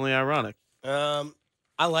it's definitely ironic.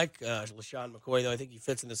 I like LaShawn McCoy, though. I think he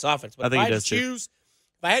fits in this offense. But I think if he I does, too.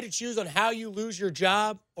 if I had to choose on how you lose your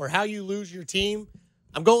job or how you lose your team,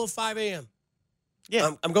 I'm going with 5 a.m.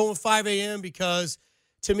 Yeah. I'm going with 5 a.m. because,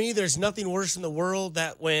 to me, there's nothing worse in the world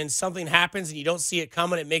that when something happens and you don't see it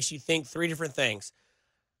coming, it makes you think three different things: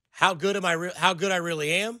 how good I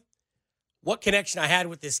really am, what connection I had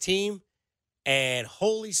with this team, and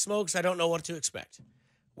holy smokes, I don't know what to expect.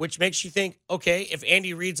 Which makes you think, okay, if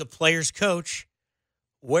Andy Reid's a player's coach,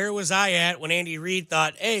 where was I at when Andy Reid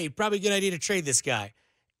thought, hey, probably a good idea to trade this guy?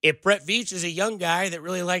 If Brett Veach is a young guy that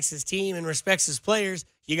really likes his team and respects his players,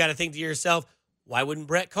 you got to think to yourself, why wouldn't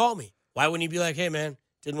Brett call me? Why wouldn't he be like, hey, man,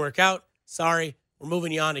 didn't work out. Sorry, we're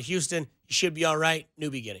moving you on to Houston. You should be all right. New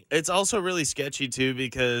beginning. It's also really sketchy, too,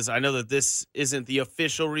 because I know that this isn't the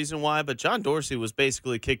official reason why, but John Dorsey was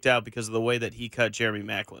basically kicked out because of the way that he cut Jeremy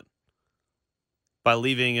Maclin. by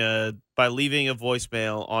leaving a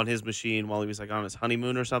voicemail on his machine while he was like on his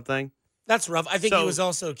honeymoon or something. That's rough. I think he was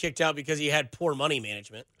also kicked out because he had poor money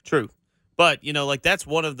management. True. But, like that's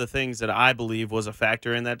one of the things that I believe was a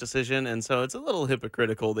factor in that decision. And so it's a little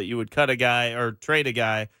hypocritical that you would cut a guy or trade a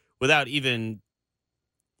guy without even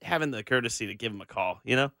having the courtesy to give him a call,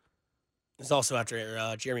 It's also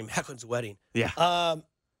after Jeremy Macklin's wedding. Yeah.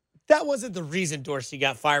 That wasn't the reason Dorsey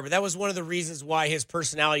got fired, but that was one of the reasons why his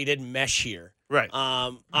personality didn't mesh here. Right.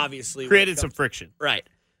 Obviously. Created some friction. Right.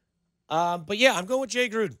 But yeah, I'm going with Jay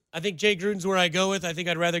Gruden. I think Jay Gruden's where I go with. I think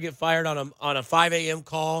I'd rather get fired on a 5 a.m.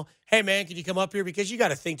 call. Hey, man, can you come up here? Because you got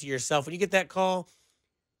to think to yourself, when you get that call,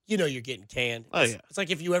 you're getting canned. Oh, yeah. It's like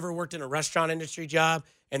if you ever worked in a restaurant industry job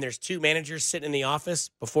and there's 2 managers sitting in the office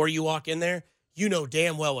before you walk in there, you know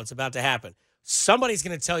damn well what's about to happen. Somebody's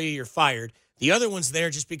going to tell you you're fired. The other one's there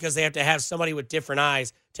just because they have to have somebody with different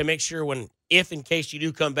eyes to make sure in case you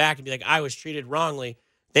do come back and be like, I was treated wrongly,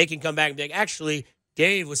 they can come back and be like, actually,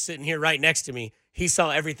 Dave was sitting here right next to me. He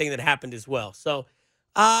saw everything that happened as well. So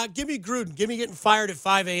give me Gruden. Give me getting fired at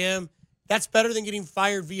 5 a.m. That's better than getting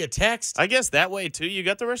fired via text. I guess that way, too. You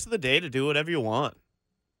got the rest of the day to do whatever you want.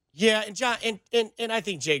 Yeah, and John, and I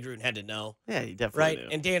think Jay Gruden had to know. Yeah, he definitely knew.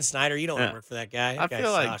 And Dan Snyder, you don't want to work for that guy. I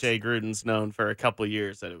feel like Jay Gruden's known for a couple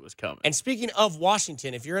years that it was coming. And speaking of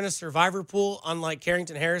Washington, if you're in a survivor pool, unlike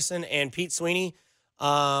Carrington Harrison and Pete Sweeney,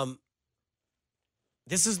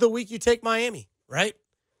 this is the week you take Miami, right?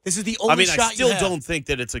 This is the only shot you have. I still don't think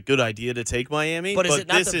that it's a good idea to take Miami, but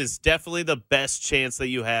this is definitely the best chance that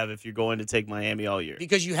you have if you're going to take Miami all year.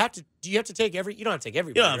 Because you have to. Do you have to take every? You don't have to take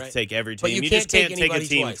everybody. You don't have right? to take every team. But you just can't take a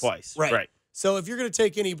team twice. Right. So if you're going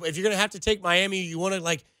to have to take Miami, you want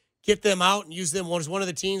to get them out and use them as one of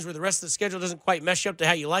the teams where the rest of the schedule doesn't quite mesh up to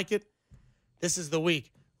how you like it. This is the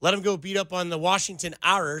week. Let them go beat up on the Washington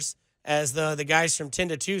Hours, as the guys from 10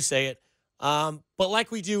 to 2 say it. But like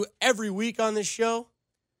we do every week on this show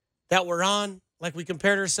that we're on, like we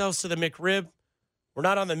compared ourselves to the McRib. We're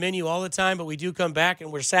not on the menu all the time, but we do come back,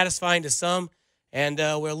 and we're satisfying to some, and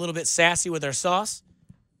we're a little bit sassy with our sauce.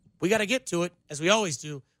 We got to get to it, as we always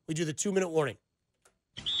do. We do the 2-minute warning.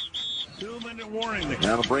 2-minute warning.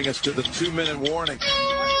 That'll bring us to the 2-minute warning.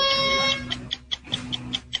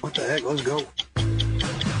 What the heck? Let's go.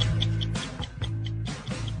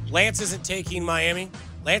 Lance isn't taking Miami.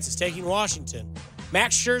 Lance is taking Washington.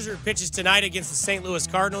 Max Scherzer pitches tonight against the St. Louis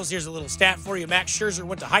Cardinals. Here's a little stat for you. Max Scherzer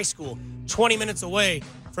went to high school 20 minutes away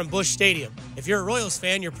from Busch Stadium. If you're a Royals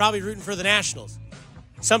fan, you're probably rooting for the Nationals.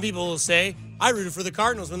 Some people will say, I rooted for the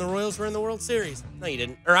Cardinals when the Royals were in the World Series. No, you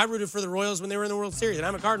didn't. Or I rooted for the Royals when they were in the World Series, and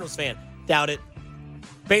I'm a Cardinals fan. Doubt it.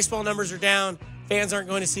 Baseball numbers are down. Fans aren't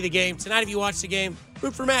going to see the game. Tonight, if you watch the game,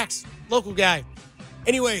 root for Max, local guy.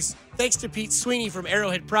 Anyways, thanks to Pete Sweeney from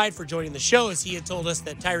Arrowhead Pride for joining the show, as he had told us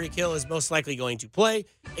that Tyreek Hill is most likely going to play.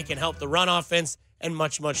 It can help the run offense and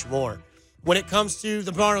much, much more. When it comes to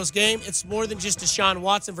tomorrow's game, it's more than just Deshaun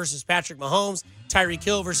Watson versus Patrick Mahomes, Tyreek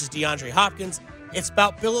Hill versus DeAndre Hopkins. It's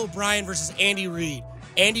about Bill O'Brien versus Andy Reid.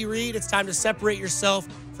 Andy Reid, it's time to separate yourself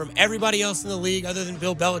from everybody else in the league other than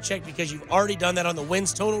Bill Belichick, because you've already done that on the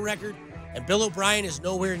wins total record, and Bill O'Brien is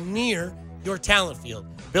nowhere near your talent field.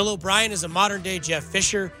 Bill O'Brien is a modern-day Jeff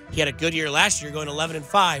Fisher. He had a good year last year, going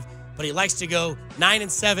 11-5, but he likes to go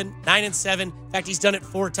 9-7, 9-7. In fact, he's done it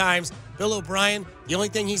 4 times. Bill O'Brien, the only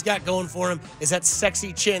thing he's got going for him is that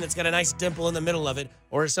sexy chin that's got a nice dimple in the middle of it.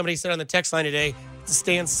 Or as somebody said on the text line today, it's a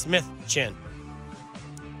Stan Smith chin.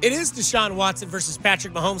 It is Deshaun Watson versus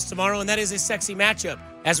Patrick Mahomes tomorrow, and that is a sexy matchup.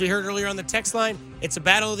 As we heard earlier on the text line, it's a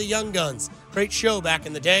battle of the young guns. Great show back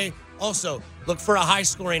in the day. Also, look for a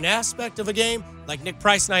high-scoring aspect of a game. Like Nick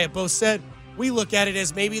Price and I have both said, we look at it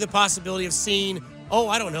as maybe the possibility of seeing,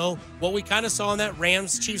 what we kind of saw in that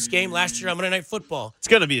Rams-Chiefs game last year on Monday Night Football. It's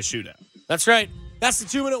going to be a shootout. That's right. That's the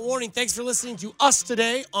 2-minute warning. Thanks for listening to us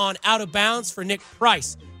today on Out of Bounds. For Nick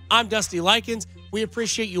Price, I'm Dusty Likens. We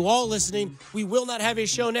appreciate you all listening. We will not have a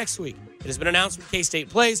show next week. It has been announced when K-State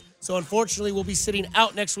plays, so unfortunately we'll be sitting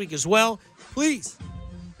out next week as well. Please,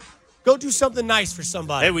 go do something nice for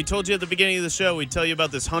somebody. Hey, we told you at the beginning of the show, we'd tell you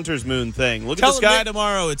about this Hunter's Moon thing. Look at the sky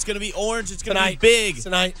tomorrow. It's going to be orange. It's going to be big.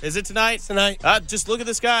 Tonight. Is it tonight? Tonight. Just look at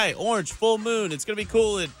the sky. Orange, full moon. It's going to be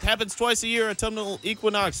cool. It happens twice a year, autumnal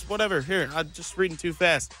equinox, whatever. Here, I'm just reading too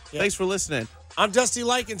fast. Yeah. Thanks for listening. I'm Dusty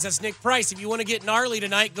Likens. That's Nick Price. If you want to get gnarly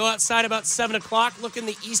tonight, go outside about 7 o'clock. Look in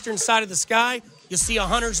the eastern side of the sky. You'll see a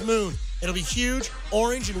Hunter's Moon. It'll be huge,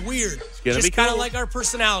 orange, and weird. It's going to be just kind of like our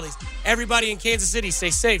personalities. Everybody in Kansas City,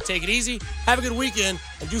 stay safe, take it easy, have a good weekend,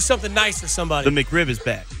 and do something nice for somebody. The McRib is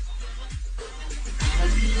back.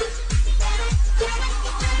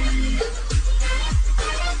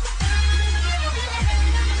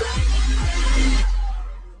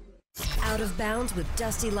 Out of Bounds with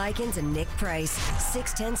Dusty Likens and Nick Price.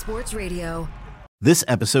 610 Sports Radio. This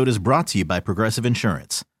episode is brought to you by Progressive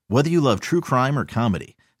Insurance. Whether you love true crime or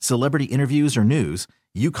comedy, celebrity interviews or news,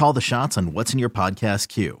 you call the shots on what's in your podcast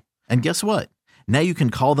queue. And guess what? Now you can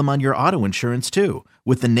call them on your auto insurance too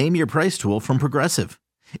with the Name Your Price tool from Progressive.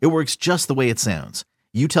 It works just the way it sounds.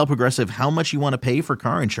 You tell Progressive how much you want to pay for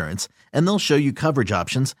car insurance, and they'll show you coverage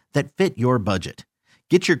options that fit your budget.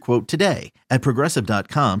 Get your quote today at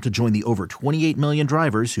Progressive.com to join the over 28 million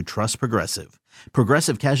drivers who trust Progressive.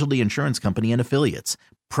 Progressive Casualty Insurance Company and Affiliates.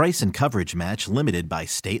 Price and coverage match limited by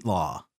state law.